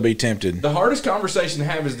also be tempted. The hardest conversation to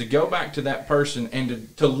have is to go back to that person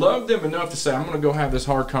and to love them enough to say, I'm going to go have this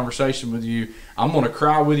hard conversation with you. I'm going to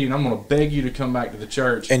cry with you, and I'm going to beg you to come back to the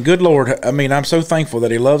church. And good Lord, I'm so thankful that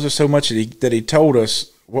He loves us so much that He told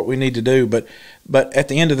us what we need to do. But at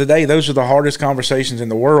the end of the day, those are the hardest conversations in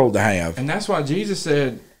the world to have. And that's why Jesus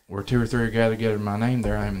said, where two or three are gathered together in my name,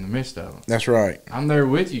 there I am in the midst of them. That's right. I'm there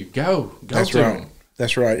with you. Go That's to right. them.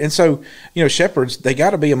 That's right. And so, shepherds, they got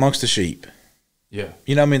to be amongst the sheep. Yeah.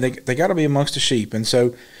 They got to be amongst the sheep. And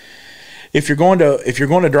so, if you're going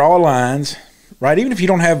to draw lines, right? Even if you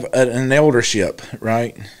don't have an eldership,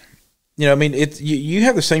 right? You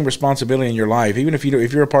have the same responsibility in your life. Even if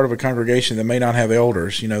you're a part of a congregation that may not have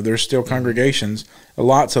elders, there's still congregations,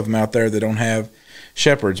 lots of them out there that don't have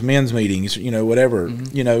shepherds, men's meetings, whatever.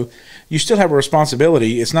 Mm-hmm. You still have a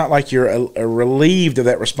responsibility. It's not like you're relieved of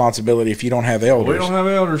that responsibility if you don't have elders. We don't have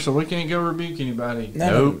elders, so we can't go rebuke anybody.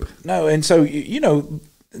 Nope. No, and so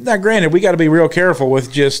now granted, we got to be real careful with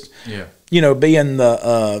just being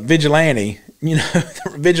the vigilante.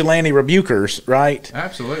 The vigilante rebukers, right?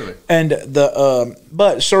 Absolutely. And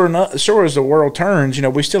but sure as the world turns,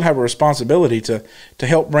 we still have a responsibility to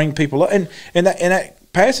help bring people up. And that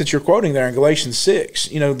passage you're quoting there in Galatians 6,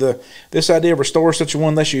 this idea of restore such a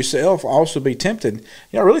one lest yourself also be tempted.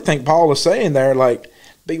 I really think Paul is saying there,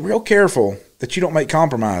 be real careful that you don't make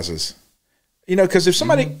compromises. Because if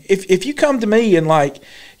somebody, if you come to me and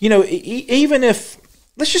even if,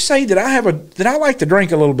 let's just say that I like to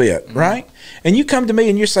drink a little bit, right? And you come to me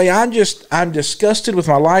and you say, I'm disgusted with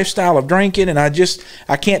my lifestyle of drinking, and I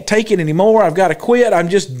can't take it anymore. I've got to quit. I'm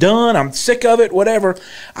just done. I'm sick of it, whatever.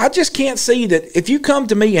 I just can't see that if you come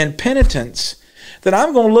to me in penitence, that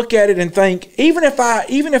I'm going to look at it and think, even if I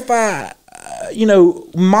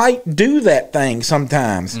might do that thing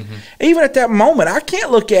sometimes. Mm-hmm. Even at that moment, I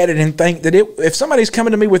can't look at it and think that if somebody's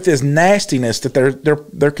coming to me with this nastiness that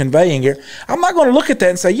they're conveying here, I'm not going to look at that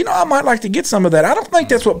and say, I might like to get some of that. I don't think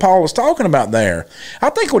that's what Paul is talking about there. I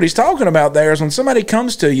think what he's talking about there is when somebody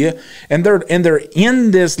comes to you and they're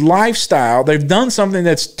in this lifestyle, they've done something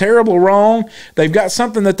that's terrible wrong, they've got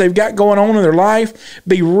something that they've got going on in their life,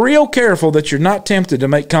 be real careful that you're not tempted to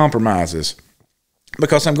make compromises.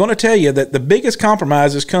 Because I'm going to tell you that the biggest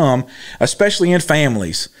compromises come, especially in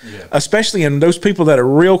families, especially in those people that are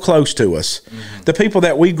real close to us, the people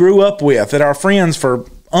that we grew up with, that are friends for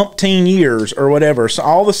umpteen years or whatever. So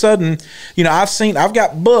all of a sudden, I've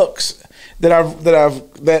got books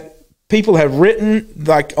that people have written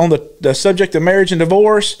on the subject of marriage and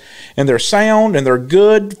divorce, and they're sound and they're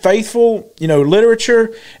good, faithful,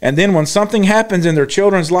 literature. And then when something happens in their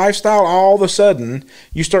children's lifestyle, all of a sudden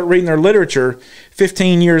you start reading their literature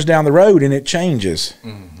 15 years down the road and it changes.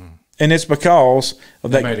 Mm-hmm. And it's because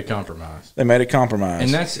of they made a compromise. They made a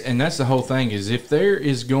compromise. And that's the whole thing, is if there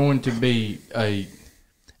is going to be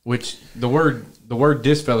which the word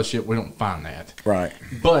disfellowship, we don't find that. Right.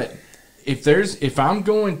 But if I'm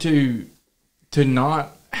going to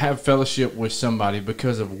not have fellowship with somebody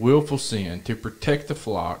because of willful sin, to protect the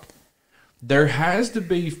flock, there has to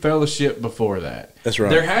be fellowship before that. That's right.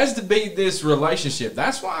 There has to be this relationship.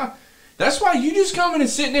 That's why you just coming and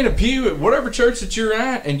sitting in a pew at whatever church that you're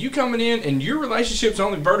at, and you coming in and your relationship's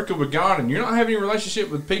only vertical with God, and you're not having any relationship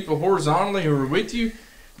with people horizontally who are with you,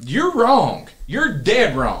 you're wrong. You're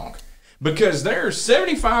dead wrong. Because there are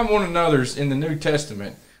 75 one another's in the New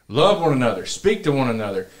Testament. Love one another, speak to one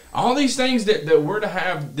another. All these things that we're to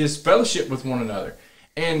have this fellowship with one another.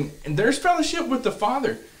 And there's fellowship with the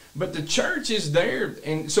Father. But the church is there,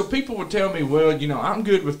 and so people would tell me, well, I'm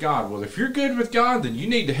good with God. Well, if you're good with God, then you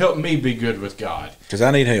need to help me be good with God. Because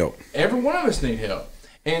I need help. Every one of us need help.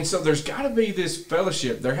 And so there's got to be this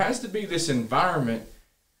fellowship. There has to be this environment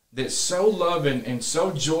that's so loving and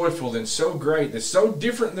so joyful and so great, that's so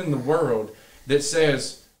different than the world, that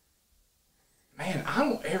says, man, I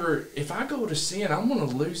don't ever, if I go to sin, I'm going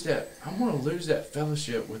to lose that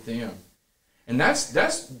fellowship with them. And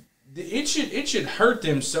it should hurt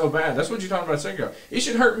them so bad. That's what you talked about a second ago. It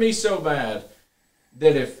should hurt me so bad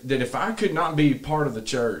that if I could not be part of the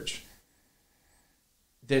church,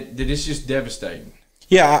 that it's just devastating.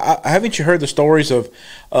 Yeah, haven't you heard the stories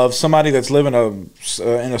of somebody that's living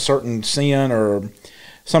in a certain sin or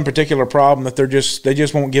some particular problem that they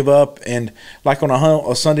just won't give up, and like on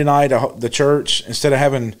a Sunday night, the church, instead of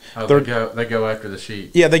having they go after the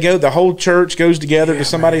sheep. Yeah, the whole church goes together to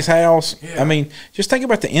somebody's house. Yeah. I mean, just think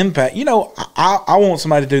about the impact. I want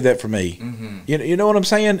somebody to do that for me. Mm-hmm. You know what I'm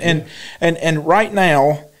saying? And right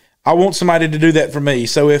now, I want somebody to do that for me.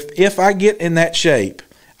 So if I get in that shape,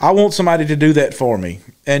 I want somebody to do that for me.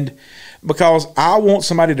 And because I want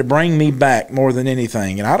somebody to bring me back more than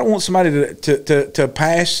anything, and I don't want somebody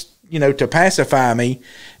to pacify me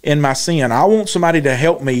in my sin. I want somebody to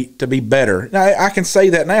help me to be better. Now, I can say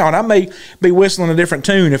that now, and I may be whistling a different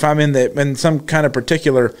tune if I'm in some kind of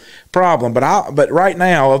particular problem. But right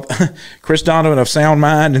now, Chris Donovan of sound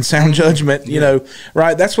mind and sound judgment,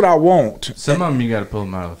 right? That's what I want. Some of them you got to pull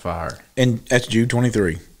them out of the fire, and that's Jude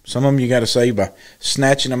 23. Some of them you got to save by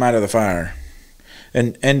snatching them out of the fire.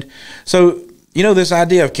 And so, this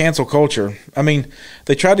idea of cancel culture, I mean,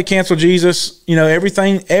 they tried to cancel Jesus, every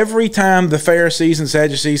time the Pharisees and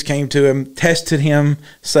Sadducees came to him, tested him,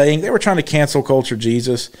 saying they were trying to cancel culture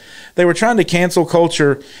Jesus. They were trying to cancel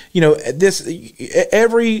culture,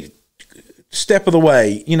 every step of the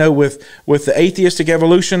way, with the atheistic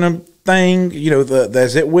evolution thing,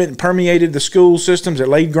 as it permeated the school systems, it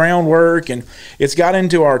laid groundwork, and it's got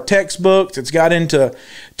into our textbooks, it's got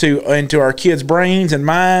into our kids' brains and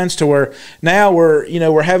minds, to where now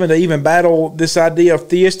we're having to even battle this idea of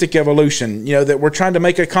theistic evolution, that we're trying to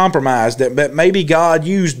make a compromise that maybe God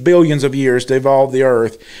used billions of years to evolve the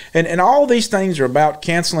earth, and all these things are about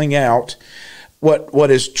canceling out what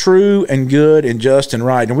is true and good and just and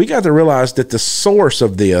right. And we got to realize that the source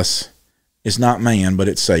of this is not man, but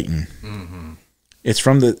it's Satan. Mm-hmm. It's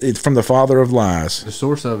from the father of lies. The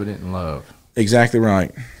source of it isn't love. Exactly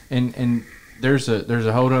right. And there's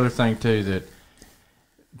a whole other thing too, that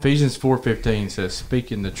Ephesians 4:15 says,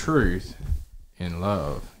 "Speaking the truth in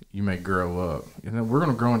love, you may grow up." We're going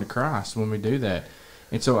to grow into Christ when we do that.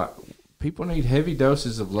 And so people need heavy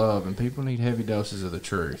doses of love, and people need heavy doses of the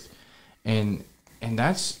truth. And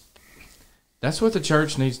that's what the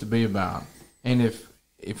church needs to be about. And if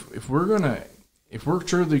we're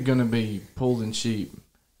truly gonna be pulling sheep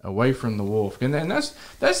away from the wolf, and that's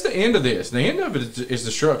the end of this. The end of it is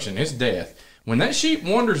destruction. It's death. When that sheep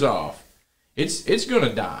wanders off, it's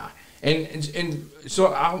gonna die. And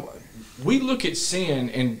so we look at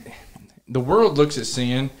sin, and the world looks at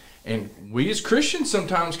sin, and we as Christians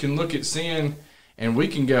sometimes can look at sin, and we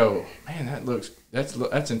can go, man,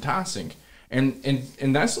 that's enticing. And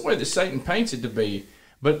that's the way that Satan paints it to be.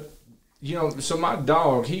 But, so my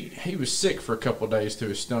dog, he was sick for a couple of days to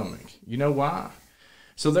his stomach. You know why?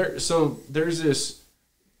 So there's this,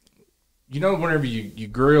 whenever you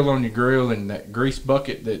grill on your grill, and that grease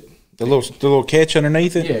bucket that... The little catch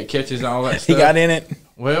underneath it? Yeah, it catches all that stuff. He got in it?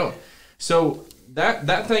 Well, so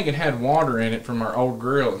that thing had water in it from our old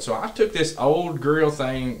grill. And so I took this old grill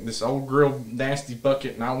nasty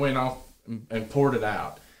bucket, and I went off and poured it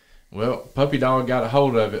out. Well, puppy dog got a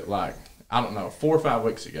hold of it 4 or 5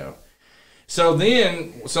 weeks ago. So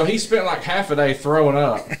he spent like half a day throwing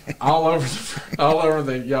up all over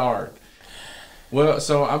the yard. Well,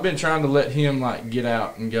 so I've been trying to let him get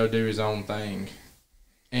out and go do his own thing,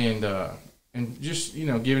 and just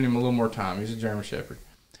giving him a little more time. He's a German Shepherd,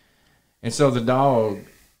 and so the dog,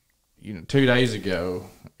 2 days ago,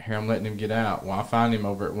 here I'm letting him get out. Well, I find him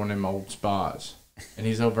over at one of them old spots, and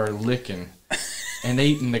he's over there licking and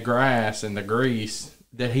eating the grass and the grease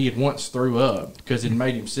that he had once threw up because it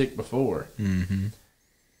made him sick before. Mm-hmm.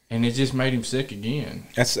 And it just made him sick again.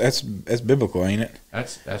 That's biblical, ain't it?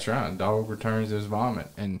 That's right. Dog returns his vomit.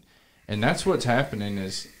 And that's what's happening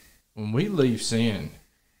is when we leave sin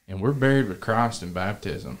and we're buried with Christ in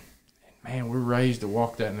baptism, and man, we're raised to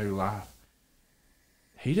walk that new life.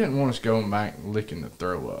 He doesn't want us going back and licking the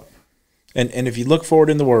throw up. And if you look for it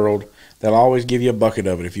in the world, they'll always give you a bucket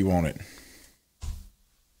of it if you want it.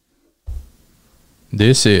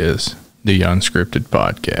 This is the Unscripted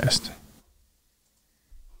Podcast.